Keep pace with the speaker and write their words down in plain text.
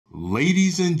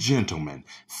Ladies and gentlemen,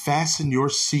 fasten your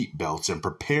seatbelts and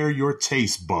prepare your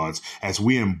taste buds as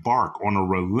we embark on a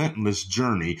relentless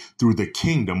journey through the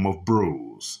kingdom of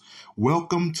brews.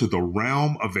 Welcome to the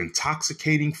realm of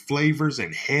intoxicating flavors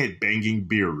and head-banging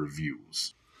beer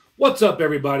reviews. What's up,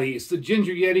 everybody? It's the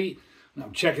Ginger Yeti, and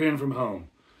I'm checking in from home.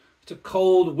 It's a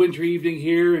cold winter evening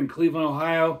here in Cleveland,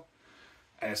 Ohio,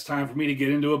 and it's time for me to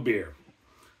get into a beer.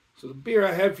 So the beer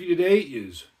I have for you today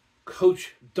is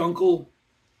Coach Dunkel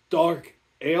Dark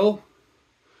Ale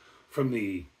from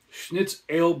the Schnitz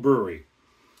Ale Brewery.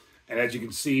 And as you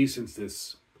can see, since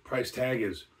this price tag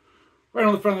is right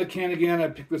on the front of the can again, I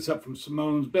picked this up from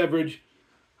Simone's Beverage.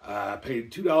 I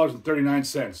paid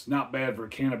 $2.39. Not bad for a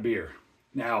can of beer.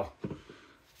 Now,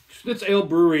 Schnitz Ale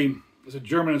Brewery is a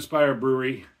German-inspired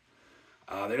brewery.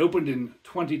 They opened in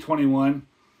 2021.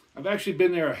 I've actually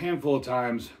been there a handful of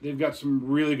times. They've got some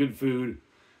really good food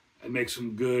and make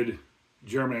some good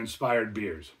German-inspired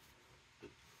beers.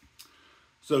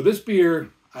 So this beer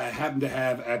I happened to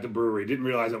have at the brewery. Didn't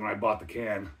realize it when I bought the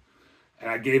can. And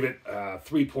I gave it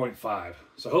 3.5.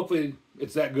 So hopefully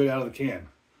it's that good out of the can.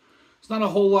 It's not a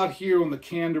whole lot here on the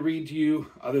can to read to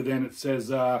you, other than it says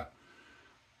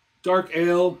Dark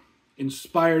Ale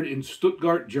inspired in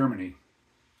Stuttgart, Germany.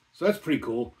 So that's pretty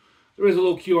cool. There is a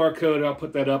little QR code. I'll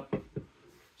put that up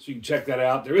so you can check that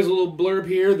out. There is a little blurb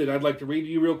here that I'd like to read to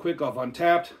you real quick off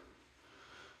Untapped.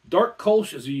 Dark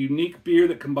Kolsch is a unique beer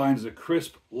that combines the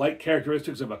crisp, light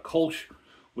characteristics of a Kolsch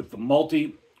with the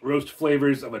malty, roast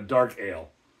flavors of a dark ale.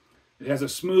 It has a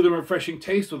smooth and refreshing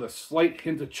taste with a slight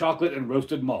hint of chocolate and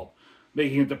roasted malt,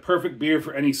 making it the perfect beer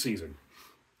for any season.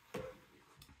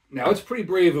 Now, it's pretty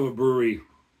brave of a brewery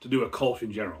to do a Kolsch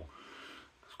in general.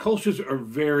 Kolsch's are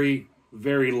very,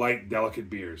 very light,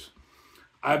 delicate beers.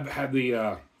 I've had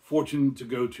the fortune to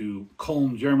go to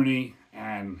Cologne, Germany,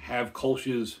 and have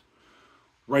Kolsch's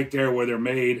right there where they're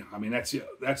made. I mean, that's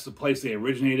the place they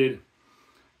originated.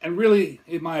 And really,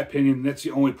 in my opinion, that's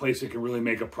the only place that can really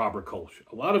make a proper Kolsch.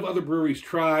 A lot of other breweries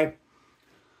try,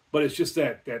 but it's just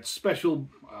that special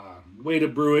way to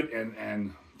brew it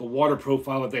and the water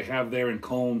profile that they have there in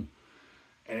Cologne.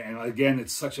 And again,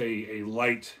 it's such a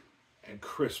light and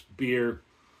crisp beer.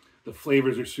 The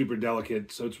flavors are super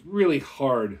delicate, so it's really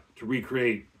hard to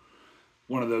recreate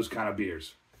one of those kind of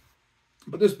beers.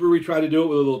 But this brewery tried to do it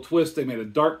with a little twist. They made a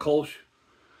dark Kolsch.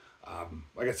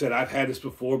 Like I said, I've had this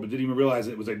before, but didn't even realize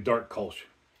it was a dark Kolsch.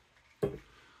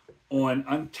 On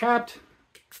Untapped,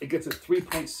 it gets a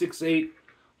 3.68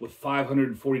 with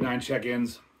 549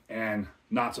 check-ins, and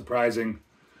not surprising,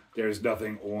 there's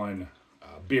nothing on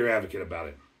Beer Advocate about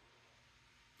it.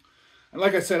 And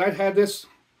like I said, I'd had this,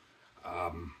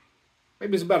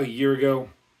 maybe it's about a year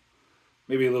ago,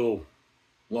 maybe a little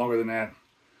longer than that.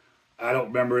 I don't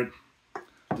remember it.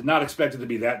 Did not expect it to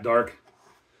be that dark.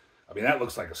 I mean, that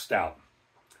looks like a stout.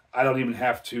 I don't even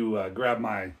have to grab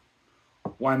my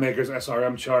winemaker's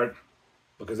SRM chart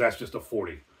because that's just a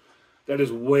 40. That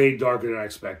is way darker than I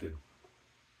expected.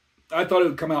 I thought it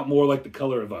would come out more like the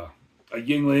color of a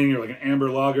Yingling or like an amber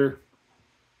lager.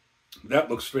 That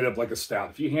looks straight up like a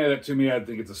stout. If you handed that to me, I'd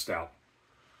think it's a stout.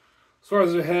 As far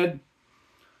as the head,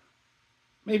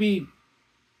 maybe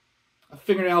a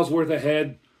fingernail's worth of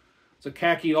head. It's a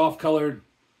khaki off-colored,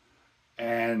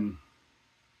 and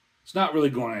it's not really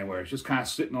going anywhere. It's just kind of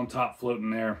sitting on top,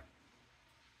 floating there.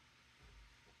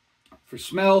 For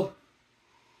smell,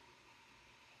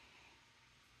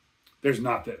 there's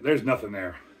nothing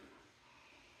there.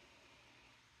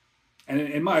 And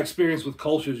in my experience with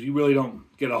Kolsch's, you really don't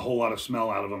get a whole lot of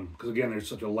smell out of them because, again, there's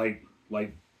such a light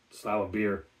style of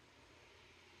beer.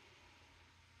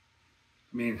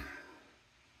 I mean,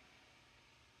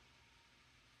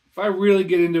 if I really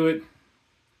get into it,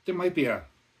 there might be a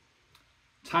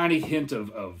tiny hint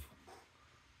of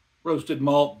roasted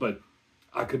malt, but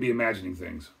I could be imagining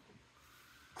things.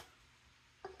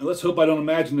 And let's hope I don't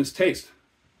imagine this taste.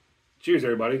 Cheers,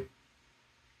 everybody.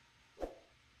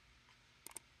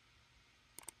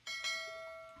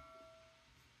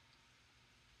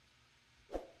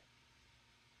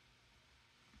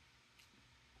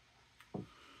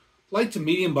 Light to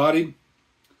medium bodied.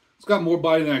 It's got more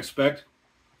body than I expect.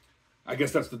 I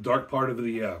guess that's the dark part of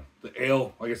the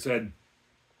ale. Like I said,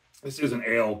 this is an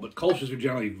ale, but Kolsch's are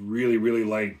generally really, really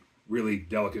light, really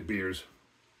delicate beers.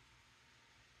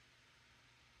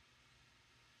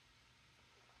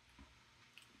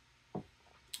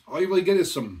 All you really get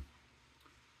is some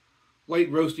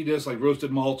light roastiness, like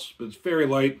roasted malts, but it's very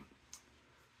light.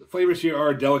 The flavors here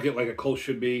are delicate, like a Kolsch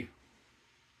should be.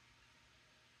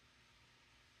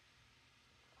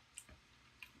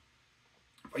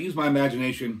 If I use my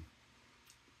imagination,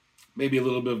 maybe a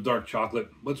little bit of dark chocolate,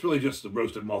 but it's really just the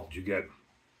roasted malt that you get.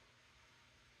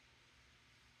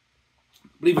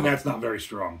 But even that's not very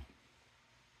strong.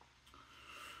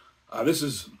 This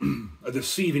is a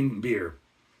deceiving beer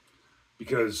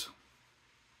because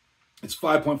it's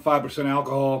 5.5%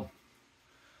 alcohol,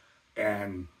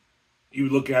 and you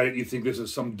look at it, you think this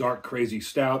is some dark, crazy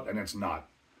stout, and it's not.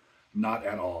 Not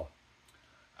at all.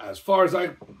 As far as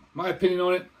my opinion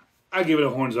on it, I give it a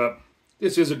horns up.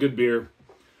 This is a good beer.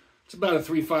 It's about a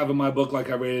 3.5 in my book, like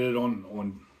I rated it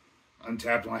on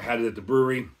Untapped when I had it at the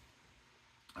brewery.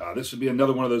 This would be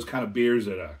another one of those kind of beers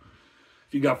that,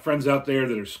 if you got friends out there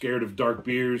that are scared of dark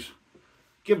beers,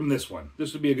 give them this one.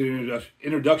 This would be a good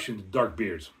introduction to dark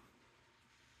beers.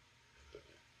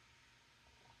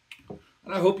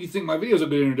 And I hope you think my videos are a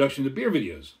good introduction to beer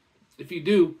videos. If you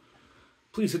do,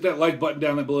 please hit that like button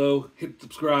down there below. Hit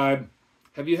subscribe.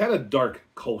 Have you had a dark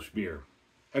Kolsch beer?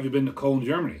 Have you been to Cologne,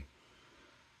 Germany?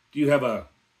 Do you have a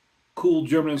cool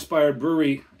German-inspired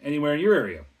brewery anywhere in your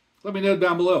area? Let me know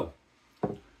down below.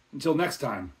 Until next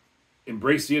time,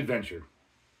 embrace the adventure.